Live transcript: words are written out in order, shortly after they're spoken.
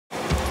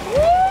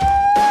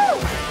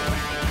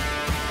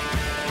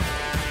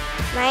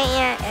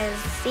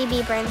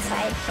CB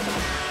Burnside.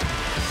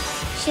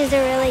 She's a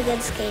really good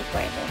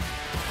skateboarder.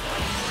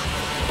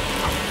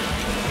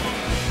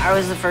 I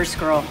was the first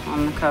girl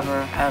on the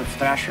cover of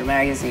Thrasher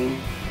magazine.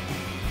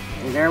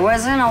 There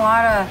wasn't a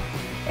lot of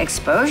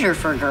exposure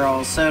for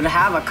girls, so to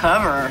have a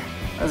cover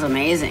was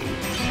amazing.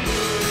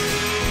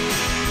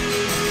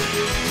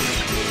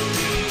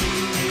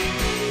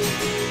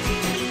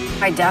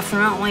 I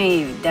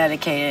definitely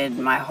dedicated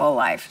my whole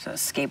life to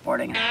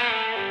skateboarding.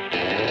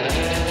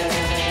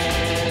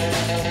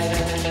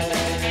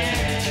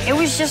 It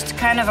was just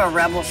kind of a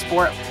rebel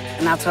sport,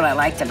 and that's what I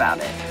liked about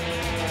it.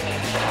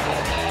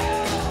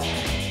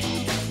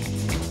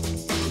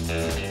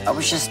 I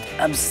was just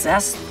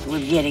obsessed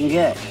with getting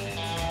good.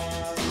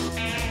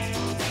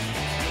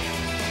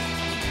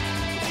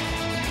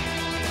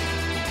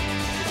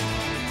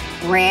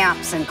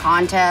 Ramps and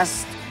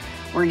contests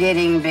were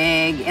getting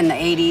big in the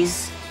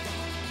 80s,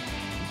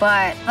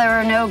 but there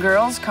were no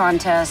girls'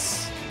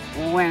 contests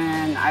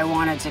when I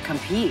wanted to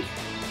compete.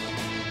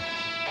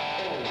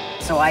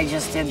 So I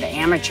just did the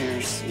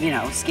amateurs, you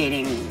know,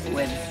 skating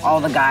with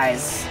all the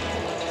guys.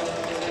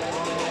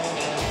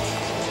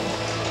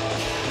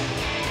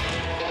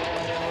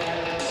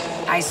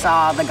 I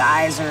saw the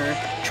guys are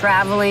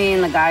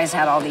traveling, the guys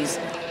had all these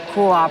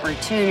cool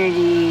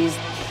opportunities.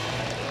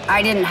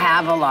 I didn't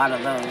have a lot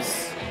of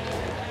those.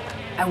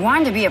 I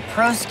wanted to be a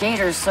pro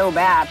skater so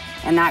bad,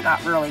 and that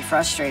got really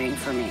frustrating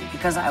for me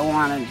because I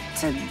wanted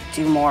to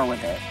do more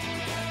with it.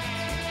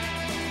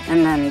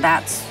 And then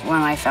that's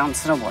when I found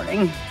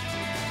snowboarding.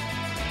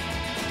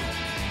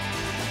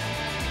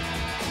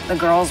 The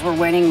girls were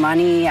winning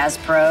money as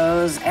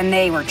pros, and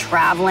they were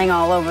traveling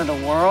all over the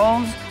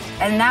world.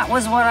 And that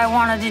was what I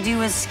wanted to do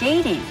with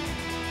skating.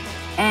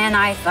 And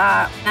I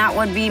thought that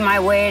would be my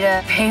way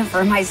to pay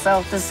for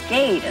myself to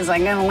skate, is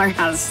I'm gonna learn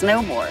how to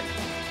snowboard.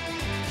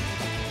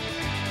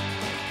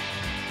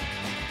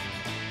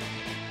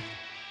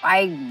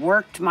 I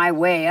worked my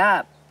way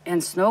up in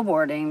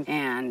snowboarding,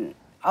 and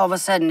all of a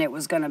sudden it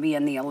was gonna be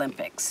in the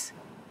Olympics.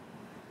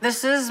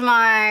 This is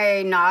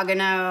my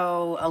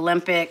Nagano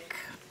Olympic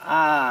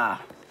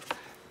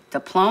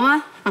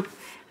diploma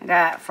I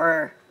got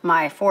for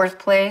my 4th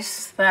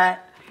place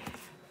that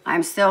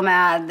I'm still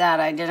mad that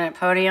I didn't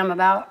podium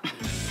about.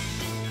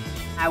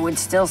 I would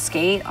still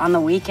skate on the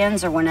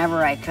weekends or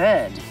whenever I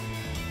could,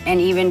 and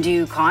even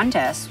do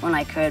contests when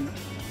I could.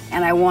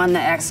 And I won the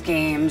X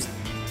Games.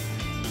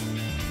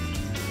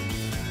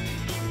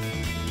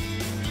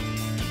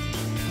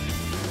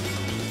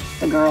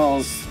 The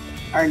girls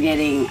are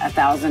getting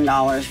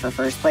 $1,000 for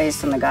first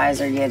place, and the guys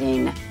are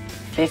getting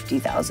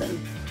 $50,000.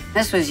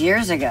 This was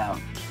years ago.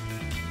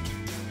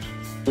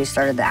 We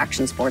started the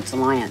Action Sports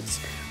Alliance,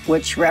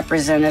 which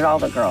represented all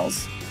the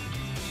girls.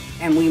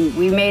 And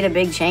we made a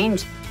big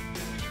change.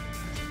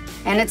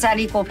 And it's at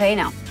equal pay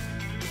now.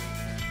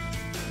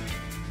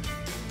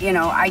 You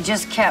know, I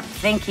just kept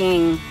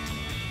thinking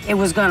it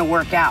was gonna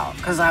work out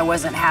because I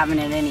wasn't having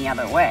it any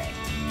other way.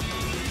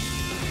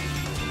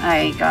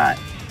 I got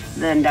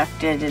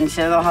inducted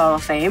into the Hall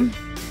of Fame.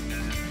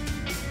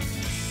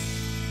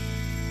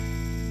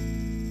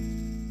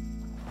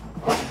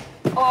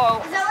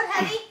 Oh. Is that one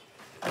heavy?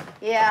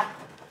 Yeah.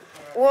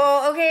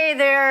 Well, okay,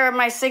 they're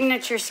my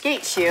signature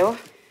skate shoe.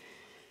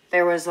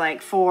 There was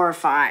like 4 or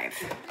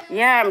 5.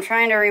 Yeah, I'm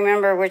trying to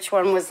remember which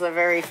one was the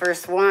very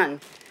first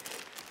one.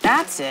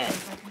 That's it.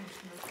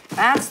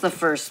 That's the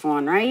first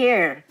one right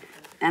here.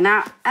 And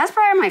that's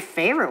probably my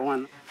favorite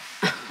one.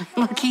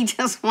 Look, he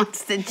just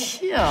wants to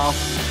chill.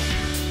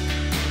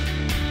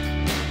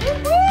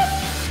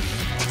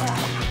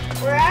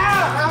 We're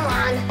out. Come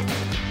on.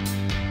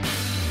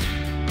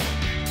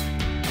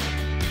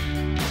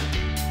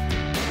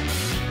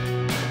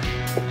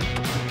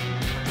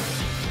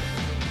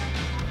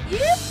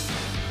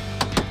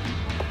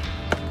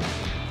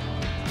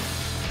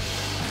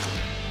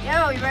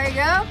 Yo, you ready to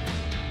go?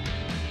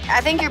 I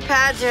think your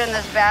pads are in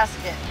this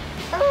basket.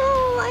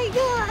 Oh my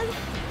God.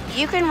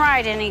 You can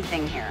ride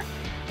anything here.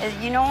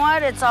 You know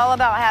what? It's all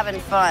about having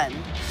fun.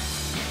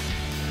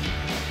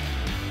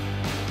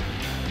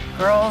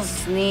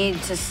 Girls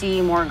need to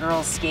see more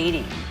girls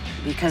skating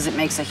because it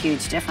makes a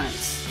huge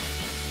difference.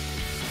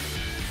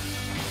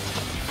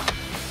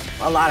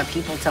 A lot of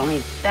people tell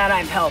me that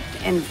I've helped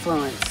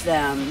influence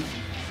them,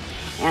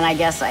 and I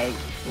guess I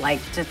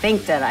like to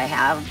think that I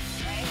have.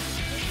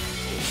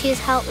 She's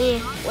helped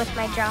me with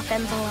my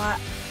drop-ins a lot.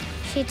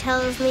 She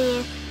tells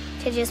me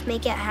to just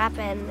make it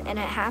happen, and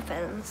it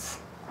happens.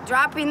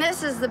 Dropping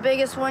this is the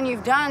biggest one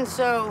you've done,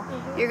 so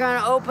you're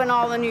gonna open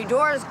all the new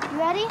doors. You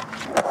ready?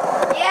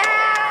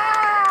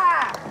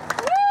 Yeah!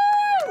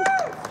 Woo!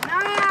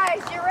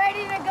 Nice! You're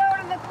ready to go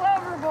to the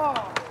Clover Bowl.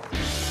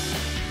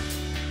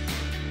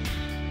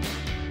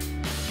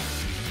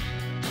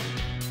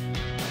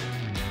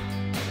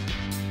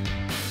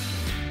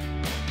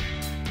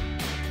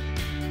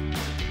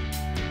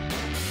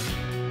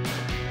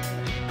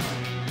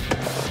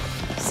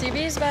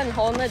 CB's been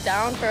holding it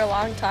down for a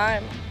long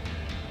time.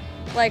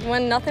 Like,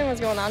 when nothing was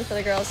going on for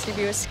the girls,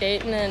 CB was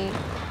skating, and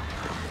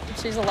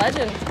she's a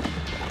legend.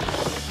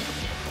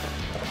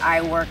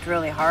 I worked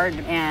really hard,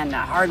 and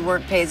hard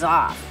work pays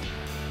off.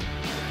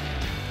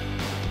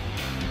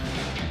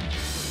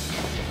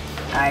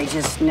 I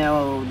just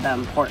know the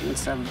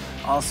importance of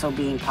also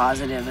being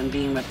positive and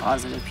being with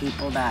positive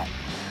people that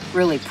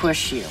really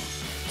push you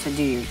to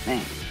do your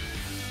thing.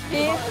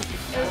 Pete,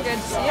 it was good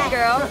to see you,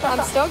 girl.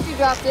 I'm stoked you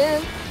dropped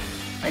in.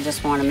 I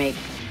just want to make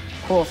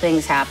cool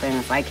things happen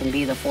if I can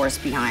be the force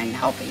behind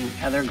helping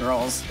other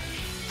girls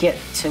get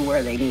to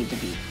where they need to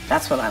be.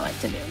 That's what I like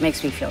to do. It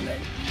makes me feel good.